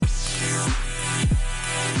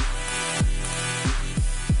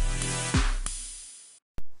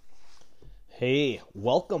Hey,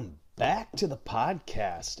 welcome back to the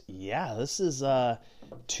podcast. Yeah, this is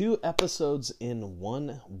 2 episodes in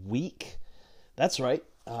 1 week. That's right.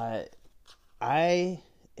 I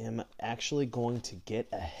am actually going to get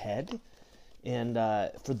ahead. And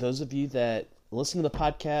for those of you that listen to the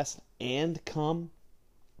podcast and come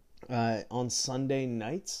on Sunday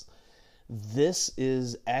nights, this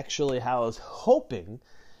is actually how I was hoping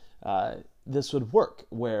this would work,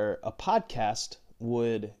 where a podcast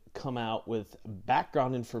would come out with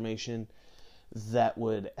background information that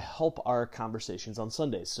would help our conversations on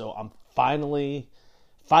Sundays. So I'm finally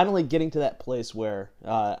getting to that place where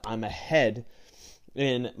I'm ahead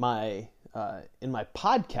in my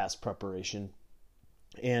podcast preparation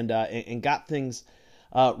and got things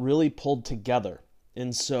really pulled together.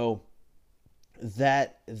 And so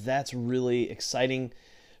that's really exciting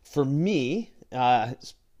for me. I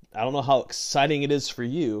don't know how exciting it is for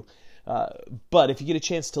you. But if you get a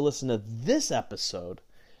chance to listen to this episode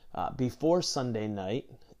before Sunday night,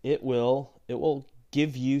 it will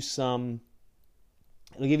give you some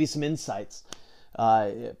insights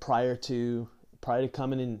prior to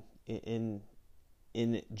coming in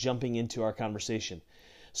jumping into our conversation.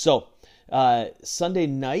 So Sunday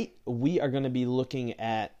night we are going to be looking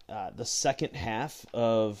at the second half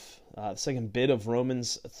of the second bit of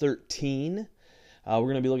Romans 13. We're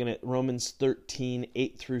going to be looking at Romans 13,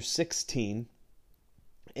 8 through 16.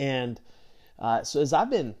 And so as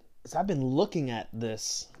I've been looking at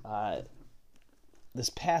this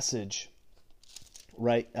passage,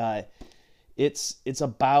 right, it is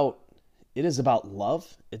about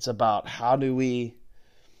love. It's about how do we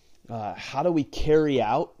carry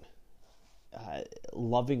out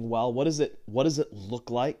loving well? What does it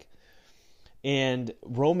look like? And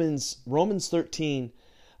Romans 13,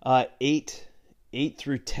 8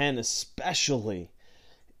 through 10 especially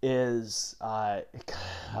is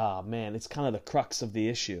it's kind of the crux of the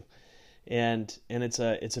issue, and it's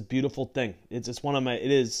a beautiful thing. It's one of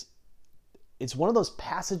those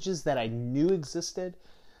passages that I knew existed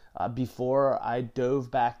before I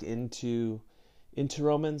dove back into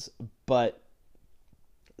Romans, but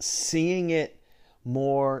seeing it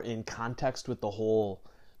more in context with the whole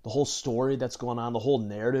story that's going on, the whole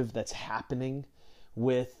narrative that's happening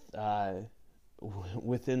within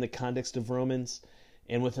the context of Romans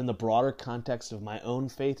and within the broader context of my own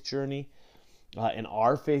faith journey and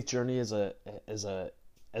our faith journey as a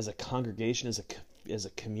congregation, as a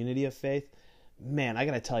community of faith, man, I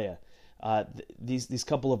gotta tell you, these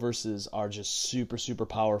couple of verses are just super, super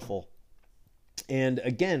powerful. And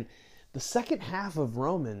again, the second half of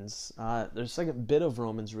Romans, the second bit of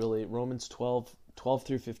Romans, really, Romans 12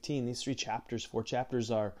 through 15, these 4 chapters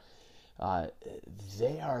are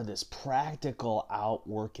they are this practical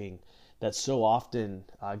outworking that so often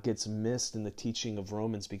gets missed in the teaching of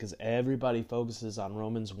Romans, because everybody focuses on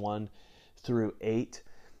Romans 1 through 8,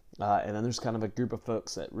 and then there's kind of a group of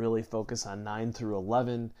folks that really focus on 9 through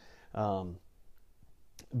 11,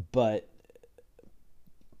 but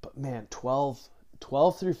man, 12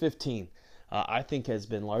 through 15 I think has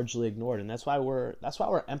been largely ignored, and that's why we're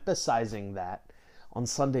emphasizing that on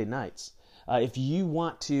Sunday nights. If you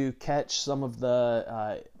want to catch some of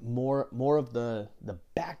the more of the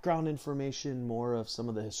background information, more of some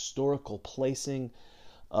of the historical placing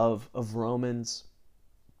of Romans,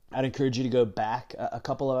 I'd encourage you to go back a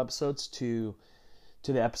couple of episodes to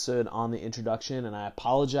the episode on the introduction. And I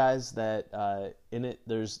apologize that in it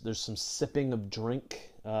there's some sipping of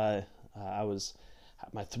drink. My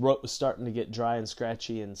throat was starting to get dry and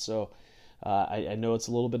scratchy, and so I know it's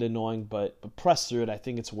a little bit annoying, but press through it. I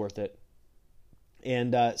think it's worth it.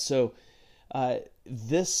 And so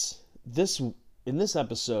this in this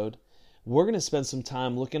episode, we're going to spend some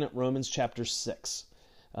time looking at Romans chapter 6,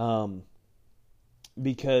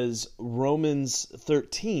 because Romans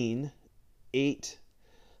 13, 8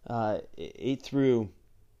 through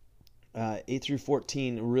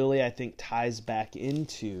 14 really, I think, ties back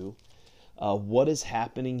into what is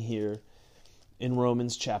happening here in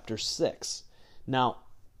Romans chapter 6. Now,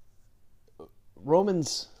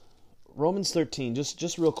 Romans 13,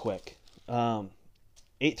 just real quick, 8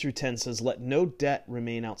 through 10 says, "Let no debt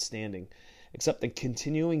remain outstanding, except the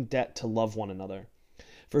continuing debt to love one another.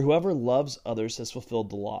 For whoever loves others has fulfilled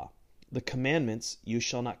the law. The commandments, you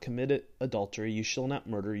shall not commit adultery, you shall not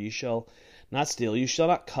murder, you shall not steal, you shall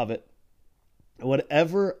not covet,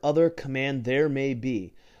 whatever other command there may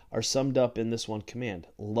be, are summed up in this one command: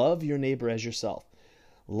 love your neighbor as yourself.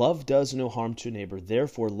 Love does no harm to a neighbor,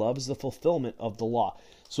 therefore love is the fulfillment of the law."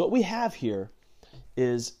 So what we have here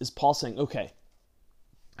is Paul saying, okay,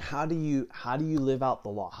 how do you live out the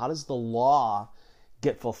law? How does the law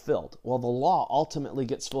get fulfilled? Well, the law ultimately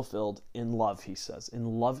gets fulfilled in love, he says, in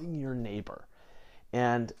loving your neighbor.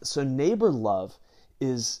 And so neighbor love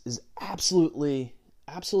is absolutely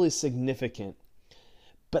significant.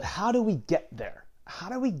 But how do we get there? How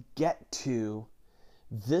do we get to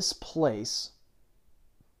this place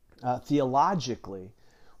theologically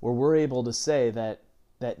where we're able to say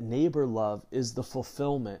that neighbor love is the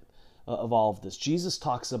fulfillment of all of this? Jesus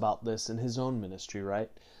talks about this in his own ministry, right?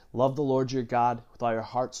 Love the Lord your God with all your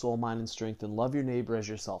heart, soul, mind, and strength, and love your neighbor as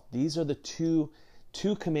yourself. These are the two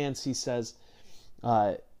commands, he says,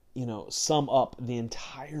 sum up the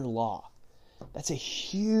entire law. That's a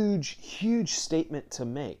huge, huge statement to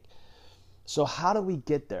make. So how do we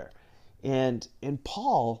get there? And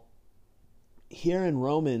Paul, here in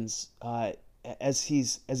Romans, as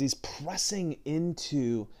he's pressing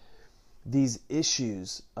into these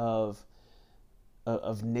issues of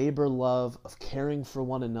neighbor love, of caring for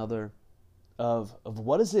one another, of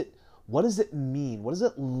what does it mean? What does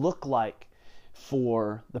it look like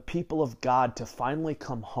for the people of God to finally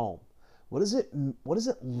come home? What does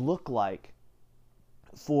it look like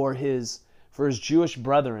for his Jewish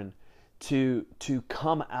brethren to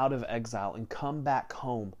come out of exile and come back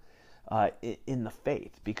home in the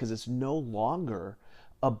faith? Because it's no longer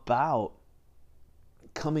about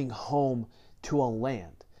coming home to a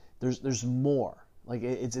land. There's more. Like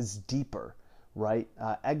it's deeper, right?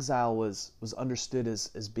 Exile was understood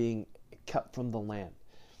as being kept from the land,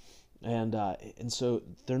 and so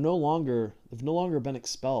they've no longer been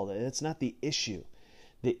expelled. It's not the issue.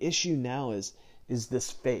 The issue now is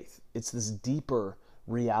this faith. It's this deeper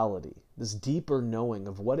reality, this deeper knowing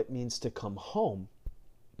of what it means to come home,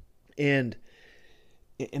 and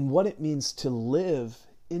what it means to live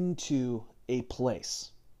into a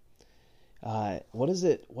place. What does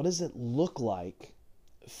it look like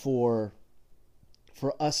for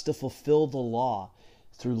us to fulfill the law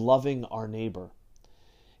through loving our neighbor?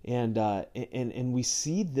 And we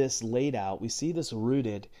see this laid out, we see this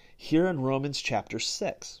rooted here in Romans chapter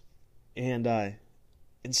 6. And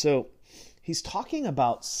so he's talking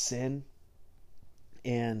about sin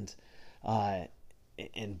and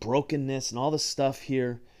brokenness and all this stuff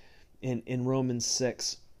here in Romans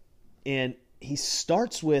 6. And he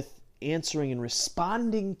starts with answering and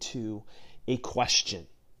responding to a question,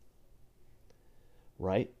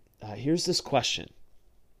 right? Here's this question.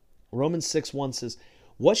 Romans 6:1 says,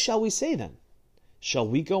 "What shall we say then? Shall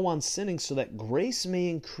we go on sinning so that grace may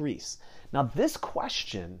increase?" Now this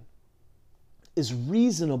question is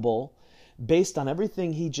reasonable based on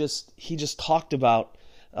everything he just talked about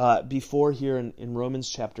before here in Romans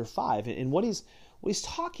chapter 5. And what he's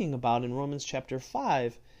talking about in Romans chapter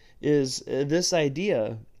 5 is this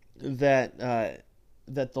idea that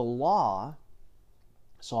the law,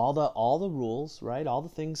 so all the rules, right, all the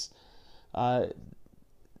things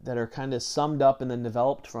that are kind of summed up and then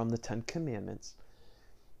developed from the Ten Commandments,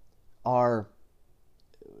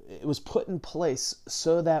 it was put in place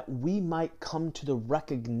so that we might come to the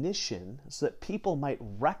recognition, so that people might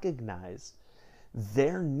recognize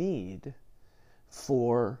their need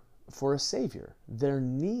for a Savior, their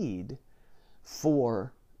need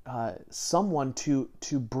for someone to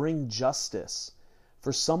bring justice,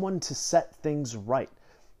 for someone to set things right,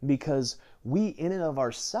 because we in and of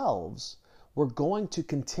ourselves, we're going to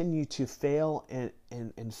continue to fail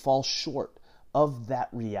and fall short of that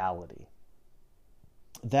reality.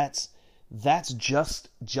 That's just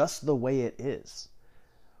the way it is,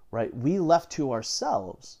 right? We left to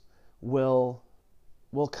ourselves will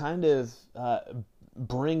kind of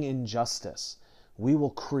bring injustice. We will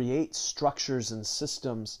create structures and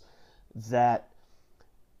systems that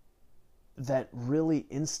really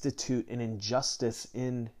institute an injustice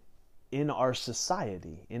in our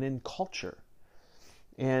society and in culture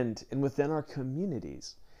and within our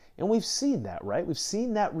communities. And we've seen that, right? We've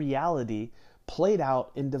seen that reality played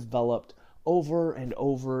out and developed over and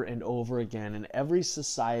over and over again in every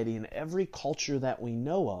society and every culture that we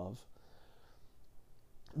know of.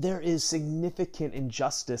 There is significant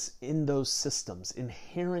injustice in those systems,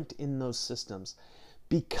 inherent in those systems,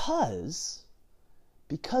 because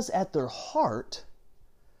at their heart,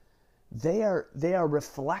 they are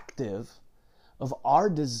reflective of our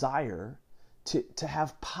desire to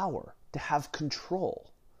have power, to have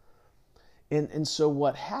control. And so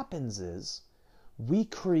what happens is we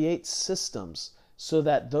create systems so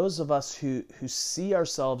that those of us who see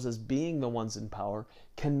ourselves as being the ones in power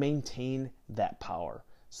can maintain that power,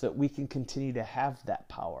 so that we can continue to have that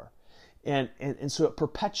power. And so it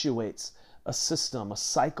perpetuates a system, a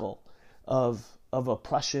cycle of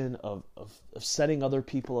oppression, of setting other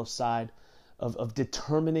people aside, of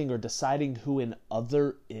determining or deciding who an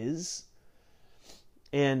other is.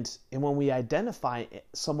 And when we identify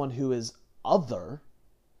someone who is other,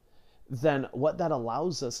 then what that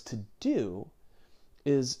allows us to do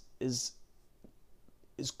is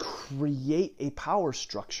create a power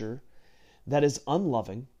structure that is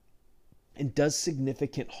unloving and does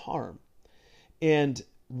significant harm. And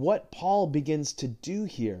what Paul begins to do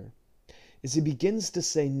here is he begins to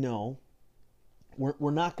say, no,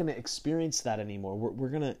 we're not going to experience that anymore.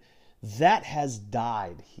 That has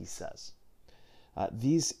died, he says.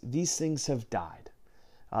 These things have died.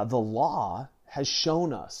 The law has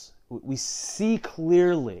shown us, we see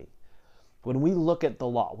clearly when we look at the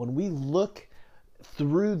law, when we look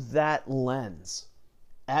through that lens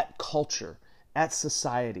at culture, at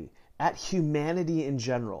society, at humanity in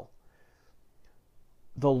general,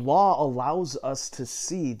 the law allows us to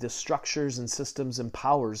see the structures and systems and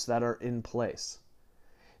powers that are in place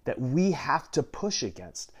that we have to push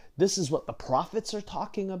against. This is what the prophets are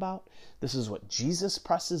talking about. This is what Jesus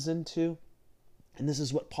presses into. And this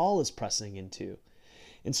is what Paul is pressing into.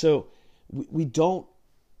 And so we don't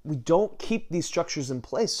keep these structures in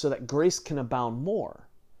place so that grace can abound more.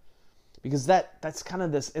 Because that's kind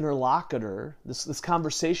of this interlocutor, this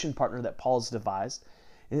conversation partner that Paul's devised.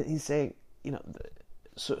 And he's saying,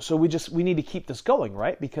 so we need to keep this going,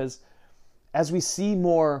 right? Because as we see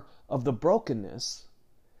more of the brokenness,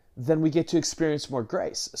 then we get to experience more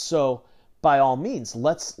grace. So by all means,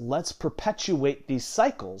 let's perpetuate these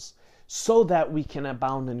cycles so that we can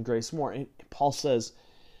abound in grace more. And Paul says,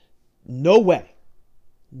 no way.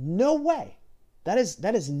 No way. That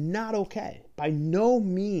is not okay. By no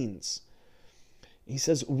means. He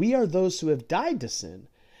says, we are those who have died to sin.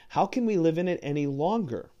 How can we live in it any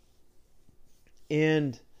longer?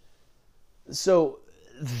 And so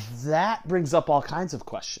that brings up all kinds of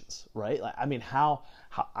questions, right? Like, I mean, how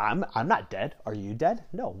I'm not dead. Are you dead?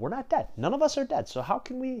 No, we're not dead. None of us are dead. So how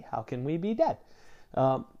can we be dead?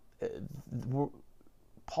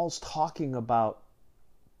 Paul's talking about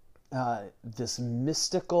this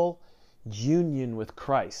mystical union with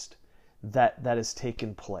Christ that has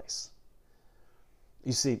taken place.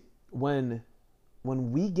 You see, when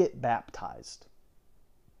we get baptized,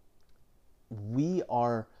 we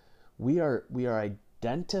are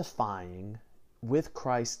identifying with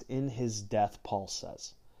Christ in his death, Paul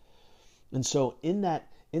says. And so in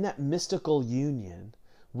that mystical union,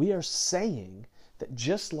 we are saying that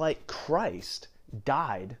just like Christ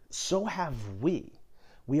died, so have we.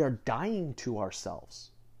 We are dying to ourselves.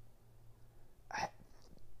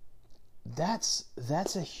 That's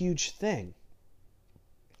a huge thing,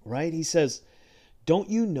 right? He says, don't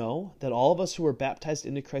you know that all of us who were baptized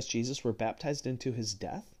into Christ Jesus were baptized into his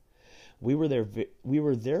death? We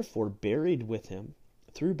were therefore buried with him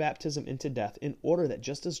through baptism into death, in order that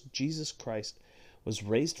just as Jesus Christ was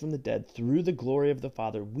raised from the dead through the glory of the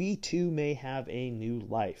Father, we too may have a new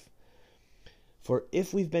life. For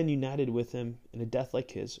if we've been united with him in a death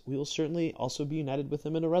like his, we will certainly also be united with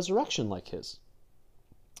him in a resurrection like his.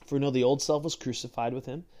 For we know the old self was crucified with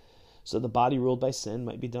him, so that the body ruled by sin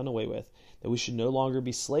might be done away with, that we should no longer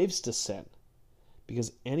be slaves to sin,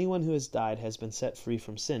 because anyone who has died has been set free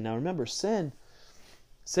from sin. Now remember, sin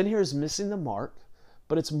here is missing the mark,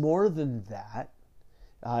 but it's more than that.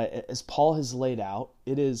 As Paul has laid out,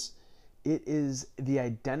 it is the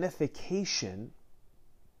identification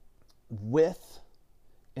with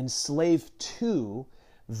and slave to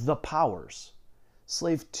the powers,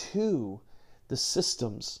 slave to the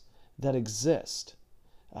systems that exist,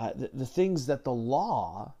 the things that the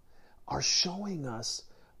law are showing us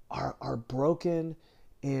are broken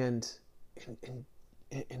and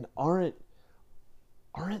aren't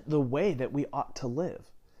the way that we ought to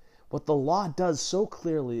live. What the law does so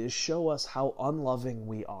clearly is show us how unloving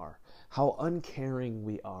we are, how uncaring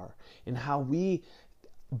we are, and how we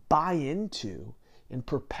buy into and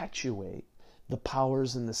perpetuate the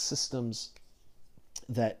powers and the systems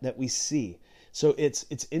that we see. So it's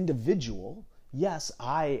individual. Yes,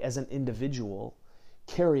 I as an individual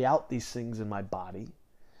carry out these things in my body,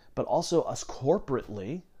 but also us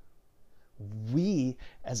corporately, we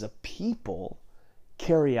as a people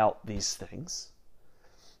carry out these things.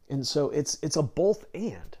 And so it's a both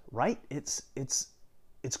and, right? It's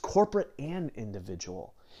corporate and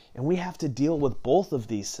individual. And we have to deal with both of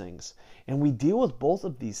these things. And we deal with both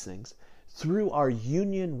of these things through our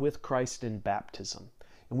union with Christ in baptism.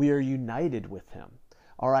 And we are united with him.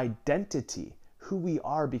 Our identity, who we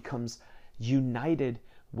are, becomes united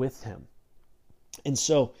with him. And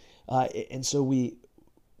so we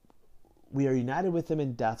are united with him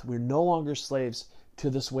in death. We're no longer slaves to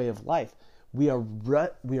this way of life. We are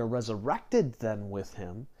resurrected then with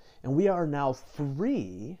him, and we are now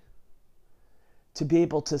free to be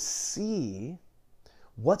able to see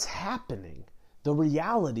what's happening, the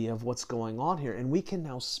reality of what's going on here. And we can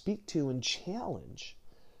now speak to and challenge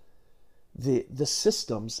the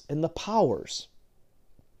systems and the powers.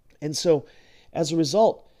 And so as a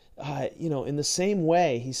result, in the same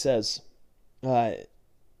way, he says,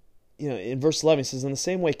 in verse 11, he says, in the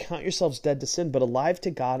same way, count yourselves dead to sin, but alive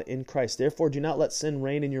to God in Christ. Therefore, do not let sin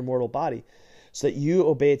reign in your mortal body, so that you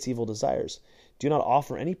obey its evil desires. Do not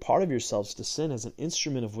offer any part of yourselves to sin as an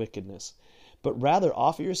instrument of wickedness, but rather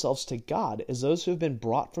offer yourselves to God as those who have been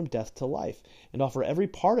brought from death to life, and offer every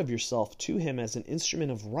part of yourself to him as an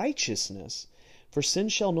instrument of righteousness. For sin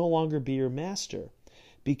shall no longer be your master,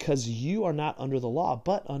 because you are not under the law,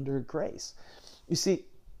 but under grace. You see,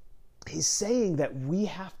 he's saying that we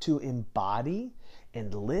have to embody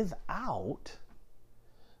and live out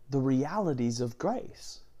the realities of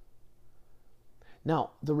grace.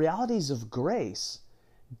 Now, the realities of grace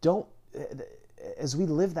don't, as we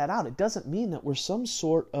live that out, it doesn't mean that we're some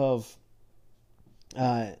sort of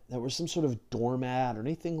doormat or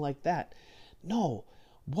anything like that. No,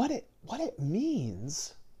 what it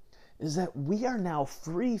means is that we are now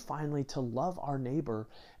free finally to love our neighbor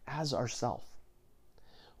as ourselves.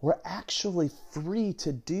 We're actually free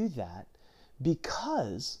to do that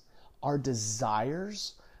because our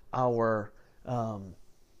desires, our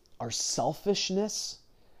selfishness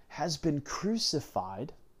has been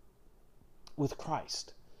crucified with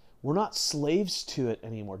Christ. We're not slaves to it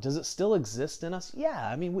anymore. Does it still exist in us? Yeah,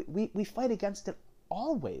 I mean, we fight against it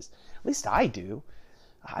always. At least I do.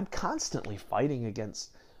 I'm constantly fighting against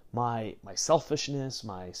my selfishness,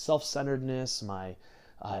 my self-centeredness, my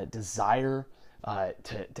desire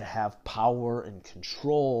to have power and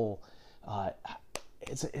control.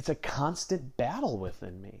 It's a constant battle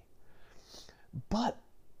within me. But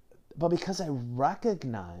because I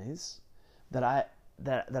recognize that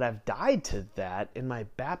I've died to that in my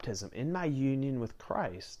baptism, in my union with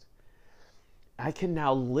Christ, I can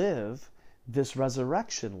now live this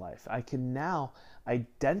resurrection life. I can now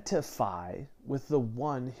identify with the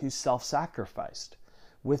one who self-sacrificed,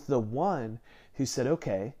 with the one who said,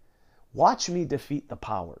 okay, watch me defeat the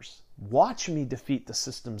powers. Watch me defeat the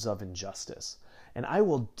systems of injustice. And I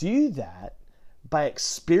will do that by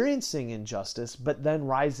experiencing injustice, but then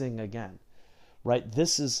rising again. Right?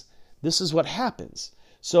 This is what happens.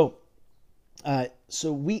 So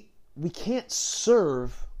we can't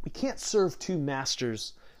serve two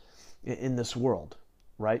masters in this world,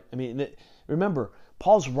 right? I mean, remember,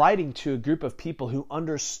 Paul's writing to a group of people who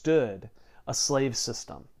understood a slave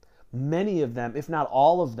system. Many of them, if not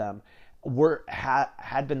all of them,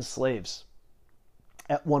 had been slaves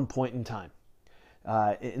at one point in time,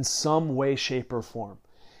 in some way, shape, or form.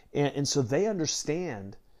 And so they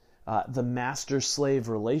understand the master-slave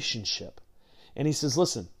relationship. And he says,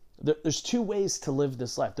 listen, there's two ways to live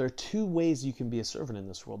this life. There are two ways you can be a servant in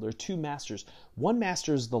this world. There are two masters. One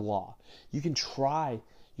master is the law. You can try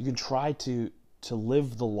to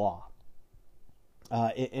live the law.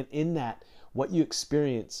 And in that, what you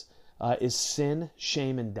experience is sin,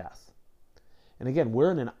 shame, and death. And again,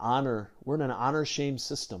 we're in an honor shame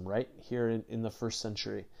system, right? Here in the first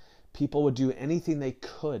century. People would do anything they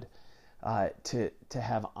could to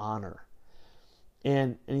have honor.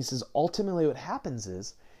 And he says, ultimately what happens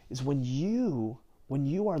is when you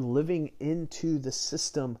are living into the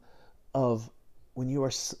system of, when you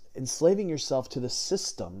are enslaving yourself to the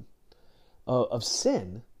system of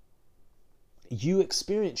sin, you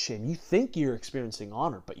experience shame. You think you're experiencing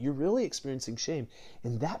honor, but you're really experiencing shame,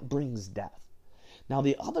 and that brings death. Now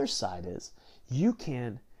the other side is you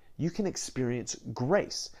can experience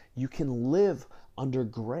grace. You can live under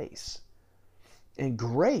grace. And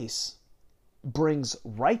grace brings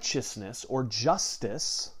righteousness or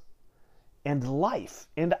justice and life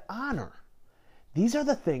and honor. These are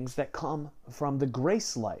the things that come from the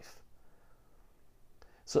grace life.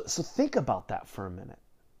 So think about that for a minute.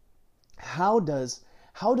 How does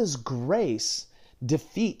grace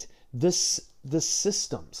defeat the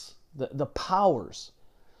systems, the powers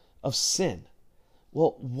of sin?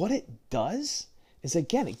 Well, what it does is,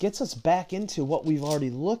 again, it gets us back into what we've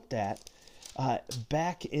already looked at,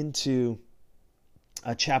 back into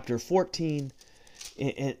chapter 14,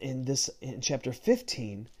 in chapter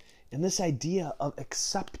 15, and this idea of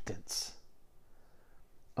acceptance,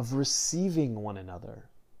 of receiving one another.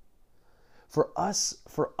 For us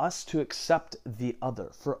to accept the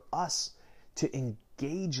other, for us to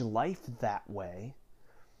engage life that way,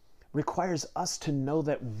 requires us to know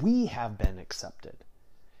that we have been accepted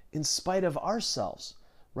in spite of ourselves,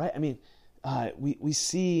 right? I mean, we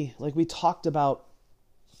see, like we talked about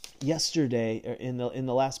yesterday in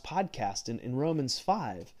the last podcast in Romans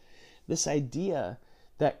 5, this idea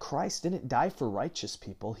that Christ didn't die for righteous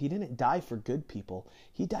people. He didn't die for good people.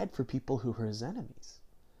 He died for people who were his enemies.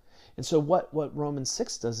 And so what Romans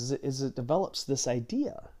 6 does is it develops this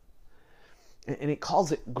idea, and it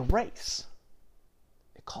calls it grace.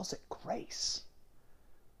 It calls it grace.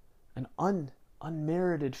 An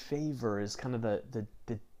unmerited favor is kind of the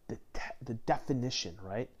definition,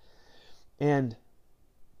 right? And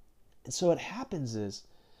so what happens is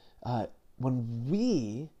when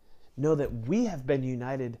we know that we have been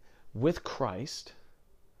united with Christ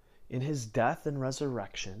in his death and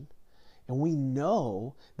resurrection, and we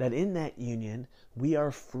know that in that union we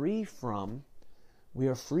are free from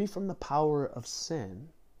the power of sin,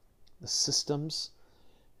 the systems,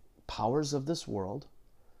 powers of this world,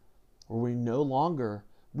 where we no longer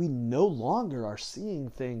are seeing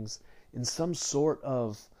things in some sort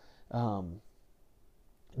of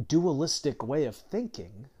dualistic way of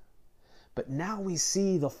thinking, but now we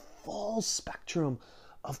see the full spectrum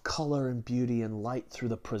of color and beauty and light through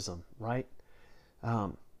the prism, right?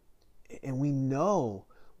 And we know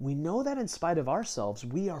that in spite of ourselves,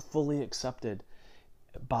 we are fully accepted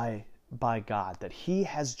by God, that he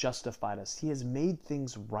has justified us. He has made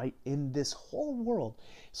things right in this whole world.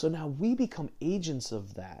 So now we become agents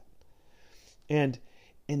of that. And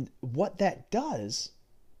what that does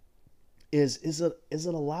is it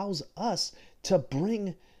allows us to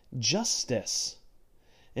bring justice.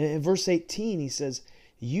 And in verse 18, he says,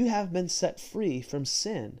 "You have been set free from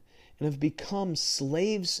sin and have become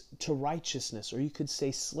slaves to righteousness," or you could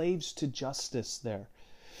say slaves to justice there.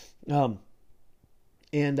 And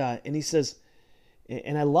he says,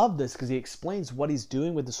 and I love this because he explains what he's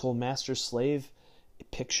doing with this whole master-slave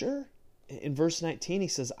picture. In verse 19, he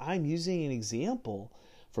says, "I'm using an example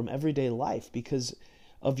from everyday life because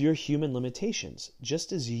of your human limitations.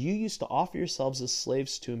 Just as you used to offer yourselves as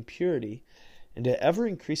slaves to impurity and to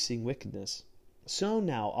ever-increasing wickedness, so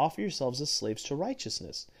now offer yourselves as slaves to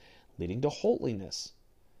righteousness, leading to holiness.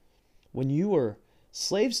 When you were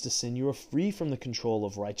slaves to sin, you were free from the control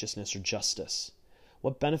of righteousness or justice.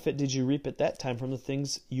 What benefit did you reap at that time from the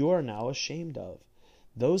things you are now ashamed of?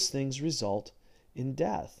 Those things result in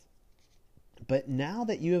death. But now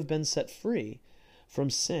that you have been set free from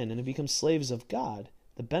sin and have become slaves of God,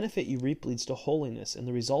 the benefit you reap leads to holiness, and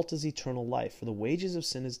the result is eternal life. For the wages of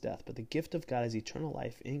sin is death, but the gift of God is eternal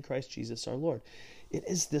life in Christ Jesus our Lord." It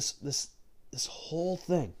is this whole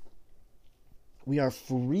thing. We are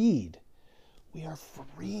freed. We are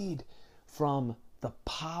freed from the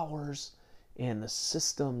powers and the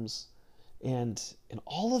systems and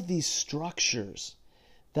all of these structures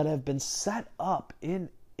that have been set up in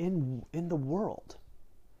the world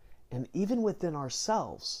and even within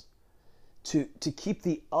ourselves to keep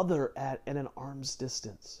the other at an arm's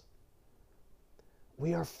distance.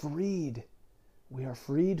 We are freed. We are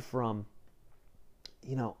freed from,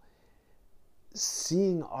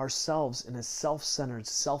 seeing ourselves in a self-centered,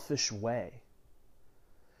 selfish way.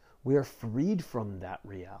 We are freed from that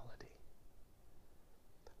reality.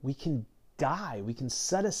 We can die. We can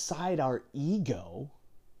set aside our ego,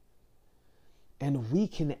 and we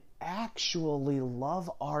can actually love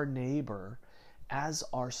our neighbor as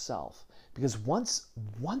ourself. Because once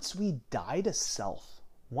we die to self,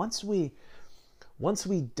 once we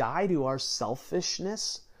die to our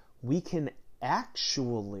selfishness, we can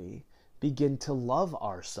actually begin to love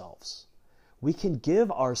ourselves. We can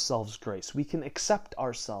give ourselves grace. We can accept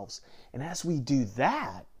ourselves. And as we do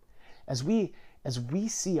that, as we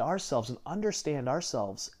see ourselves and understand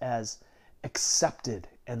ourselves as accepted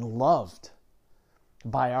and loved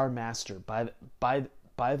by our Master, by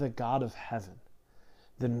the God of heaven,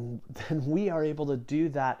 then we are able to do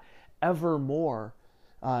that ever more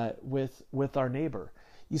with our neighbor.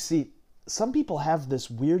 You see, some people have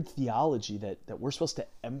this weird theology that we're supposed to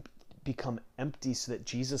become empty so that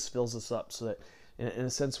Jesus fills us up, so that in a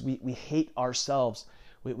sense we hate ourselves.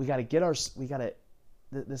 We got to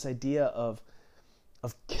this idea of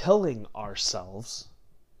killing ourselves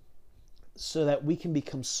so that we can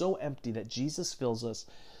become so empty that Jesus fills us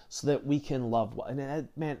so that we can love. And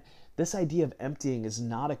man, this idea of emptying is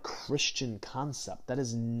not a Christian concept.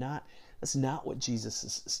 That's not what Jesus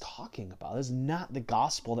is talking about. That's not the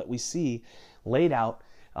gospel that we see laid out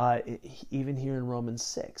even here in Romans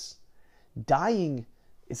 6. Dying,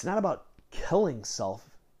 it's not about killing self.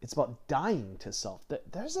 It's about dying to self.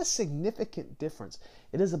 There's a significant difference.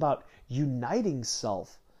 It is about uniting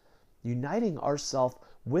ourself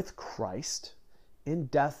with Christ in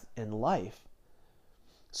death and life,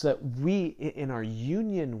 so that we, in our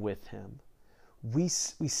union with him, we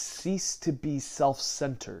cease to be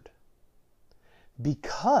self-centered,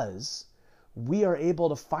 because we are able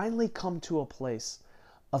to finally come to a place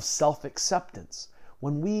of self-acceptance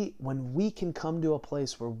when we can come to a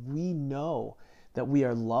place where we know that we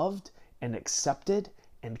are loved and accepted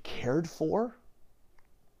and cared for,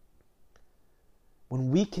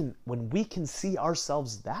 when we can see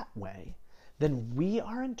ourselves that way, then we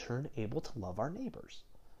are in turn able to love our neighbors.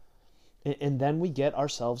 And then we get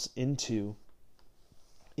ourselves into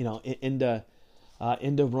Romans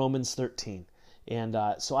 13. And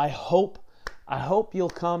so I hope you'll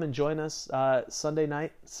come and join us Sunday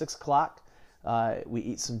night, 6:00. We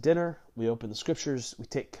eat some dinner, we open the scriptures, we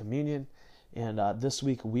take communion, and this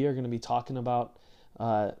week we are going to be talking about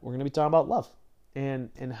love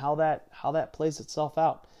and how that plays itself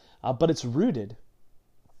out. But it's rooted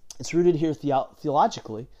here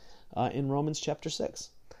theologically in Romans chapter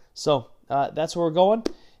 6. So that's where we're going.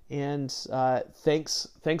 And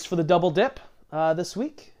thanks for the double dip this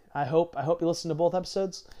week. I hope you listen to both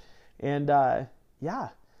episodes. And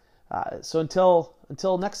so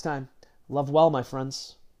until next time, love well, my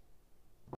friends.